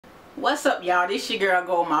What's up, y'all? This your girl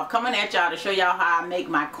Goldmouth coming at y'all to show y'all how I make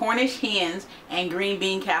my Cornish hens and green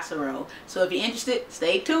bean casserole. So if you're interested,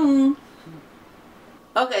 stay tuned.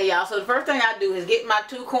 Okay, y'all, so the first thing I do is get my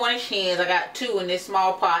 2 Cornish hens. I got 2 in this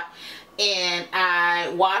small pot, and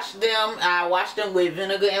I wash them. I wash them with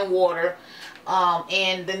vinegar and water.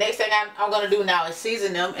 And the next thing I'm going to do now is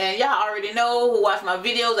season them. And y'all already know who watch my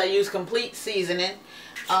videos, I use complete seasoning.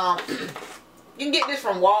 You can get this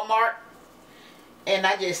from Walmart. And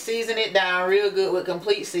I just season it down real good with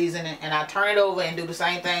complete seasoning. And I turn it over and do the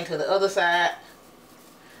same thing to the other side.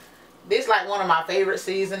 This is like one of my favorite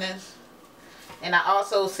seasonings. And I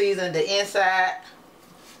also season the inside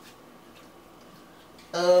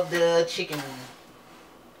of the chicken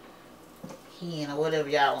hen or whatever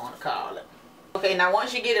y'all want to call it. Okay, now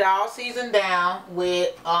once you get it all seasoned down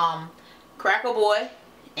with Cracker Boy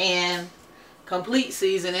and complete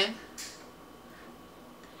seasoning.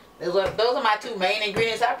 Those are my 2 main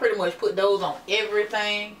ingredients. I pretty much put those on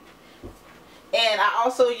everything. And I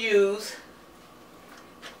also use,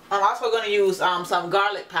 I'm also going to use some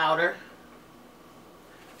garlic powder.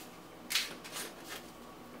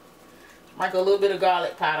 Like a little bit of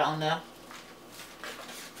garlic powder on there.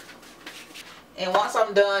 And once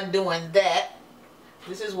I'm done doing that,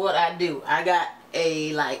 this is what I do. I got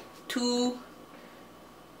like 2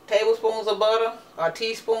 tablespoons of butter or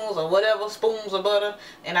teaspoons or whatever spoons of butter,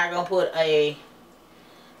 and I'm gonna put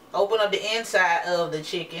open up the inside of the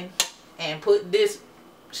chicken and put this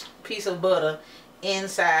piece of butter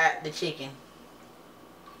inside the chicken,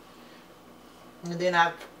 and then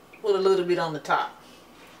I put a little bit on the top.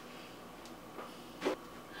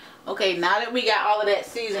 Okay, now that we got all of that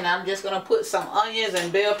seasoned, I'm just gonna put some onions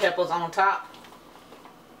and bell peppers on top.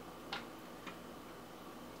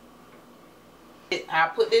 I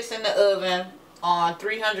put this in the oven on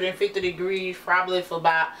 350 degrees probably for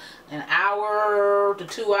about an hour to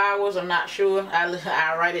 2 hours. I'm not sure.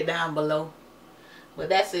 I'll write it down below. But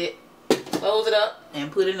that's it. Close it up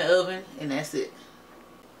and put it in the oven, and that's it.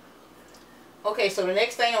 Okay, so the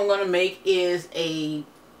next thing I'm going to make is a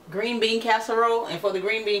green bean casserole. And for the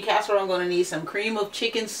green bean casserole, I'm going to need some cream of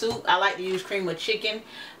chicken soup. I like to use cream of chicken.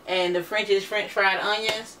 And the French fried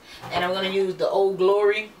onions. And I'm going to use the Old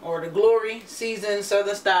Glory or the Glory seasoned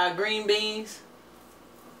Southern style green beans.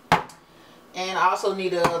 And I also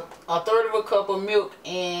need a third of a cup of milk.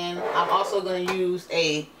 And I'm also going to use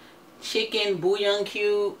a chicken bouillon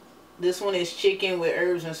cube. This one is chicken with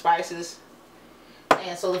herbs and spices.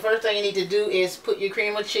 And so the first thing you need to do is put your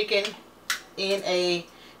cream of chicken in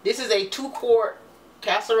this is a 2-quart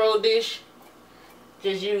casserole dish.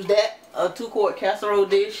 Just use that, a 2-quart casserole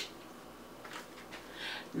dish.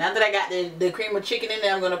 Now that I got the cream of chicken in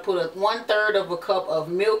there, I'm going to put 1/3 of a cup of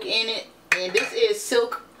milk in it. And this is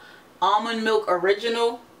Silk Almond Milk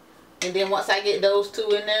Original. And then once I get those 2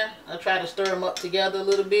 in there, I'll try to stir them up together a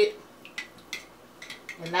little bit.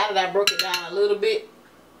 And now that I broke it down a little bit,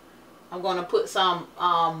 I'm going to put some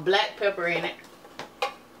black pepper in it.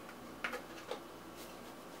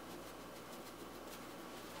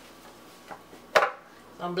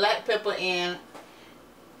 Some black pepper and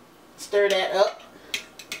stir that up.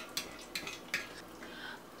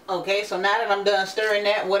 Okay, so now that I'm done stirring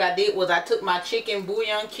that, what I did was I took my chicken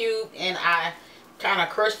bouillon cube and I kind of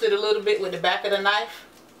crushed it a little bit with the back of the knife.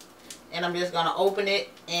 And I'm just going to open it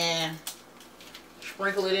and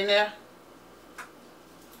sprinkle it in there.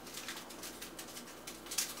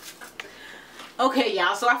 Okay,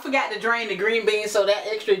 y'all, so I forgot to drain the green beans, so that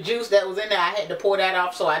extra juice that was in there, I had to pour that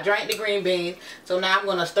off. So I drained the green beans. So now I'm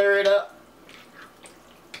going to stir it up.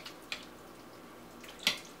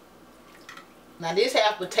 Now this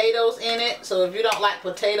has potatoes in it, so if you don't like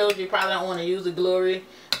potatoes, you probably don't want to use the Glory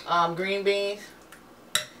green beans.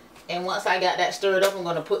 And once I got that stirred up, I'm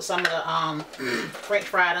going to put some of the French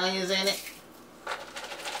fried onions in it.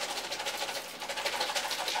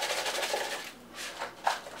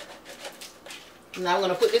 Now I'm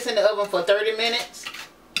going to put this in the oven for 30 minutes.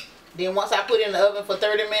 Then once I put it in the oven for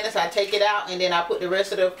 30 minutes, I take it out and then I put the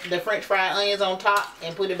rest of the French fried onions on top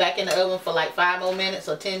and put it back in the oven for like 5 more minutes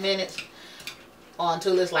or 10 minutes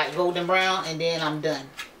until it's like golden brown, and then I'm done.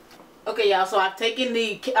 Okay, y'all, so I've taken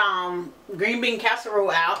the green bean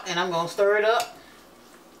casserole out and I'm going to stir it up.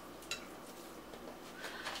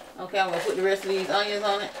 Okay, I'm going to put the rest of these onions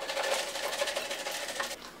on it.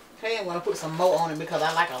 Okay, I'm going to put some more on it because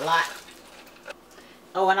I like a lot.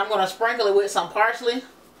 Oh, and I'm going to sprinkle it with some parsley.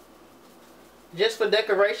 Just for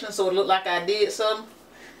decoration, so it look like I did something.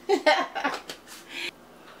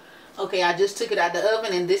 Okay, I just took it out the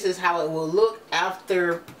oven and this is how it will look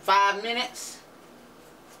after 5 minutes.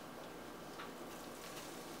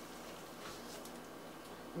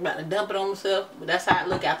 I'm about to dump it on myself, but that's how it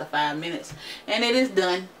look after 5 minutes. And it is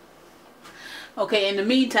done. Okay, in the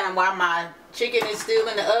meantime, while my chicken is still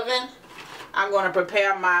in the oven, I'm going to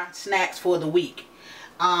prepare my snacks for the week.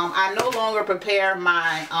 I no longer prepare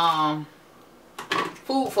my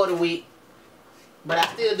food for the week, but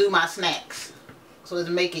I still do my snacks. So to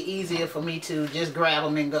make it easier for me to just grab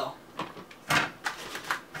them and go.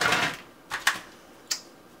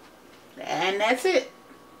 And that's it.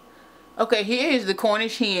 Okay, here is the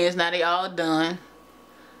Cornish hens. Now they all done.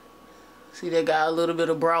 See, they got a little bit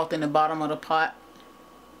of broth in the bottom of the pot.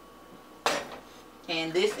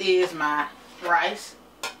 And this is my rice.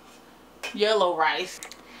 Yellow rice.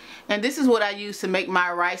 And this is what I use to make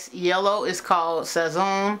my rice yellow. It's called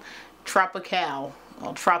Sazon Tropical.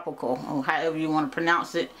 Or tropical, or however you want to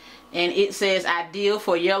pronounce it. And it says ideal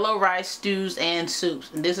for yellow rice stews and soups.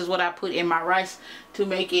 And this is what I put in my rice to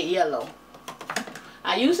make it yellow.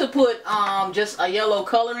 I used to put just a yellow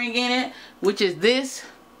coloring in it, which is this.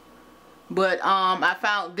 But I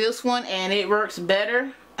found this one and it works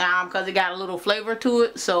better because it got a little flavor to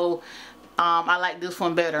it. So I like this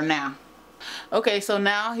one better now. Okay, so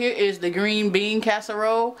now here is the green bean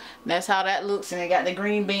casserole. That's how that looks, and it got the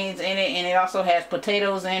green beans in it, and it also has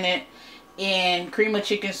potatoes in it and cream of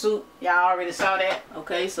chicken soup. Y'all already saw that.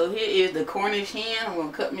 Okay, so here is the Cornish hen. I'm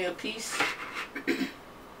gonna cut me a piece.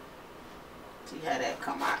 See how that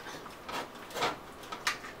come out.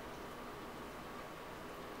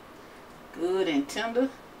 Good and tender.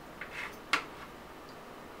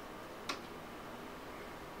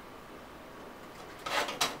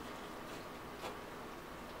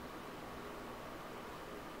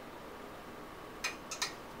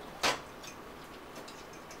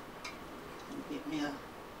 Get me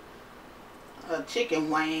a chicken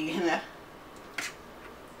wing in there.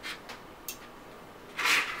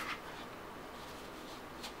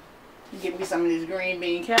 Get me some of this green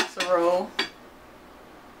bean casserole.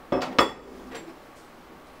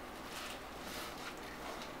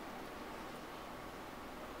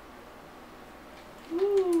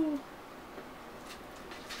 Ooh.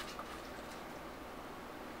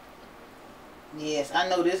 Yes, I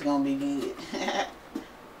know this is gonna be good.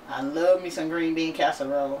 I love me some green bean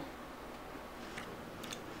casserole.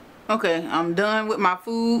 Okay, I'm done with my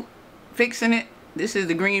food, fixing it. This is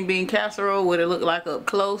the green bean casserole, what it look like up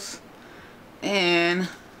close. And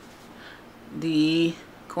the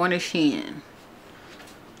Cornish hen.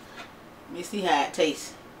 Let me see how it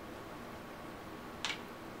tastes.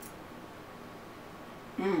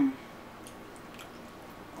 Oh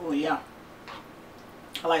yeah.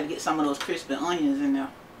 I like to get some of those crispy onions in there.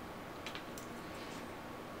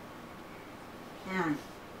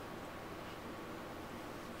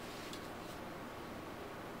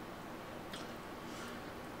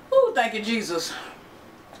 Ooh, thank you, Jesus.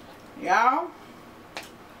 Y'all,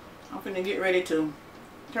 I'm finna get ready to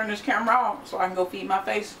turn this camera off so I can go feed my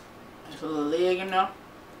face. Just a little leg in there.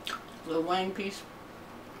 A little wing piece.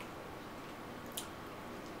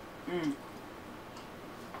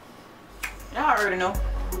 Y'all already know.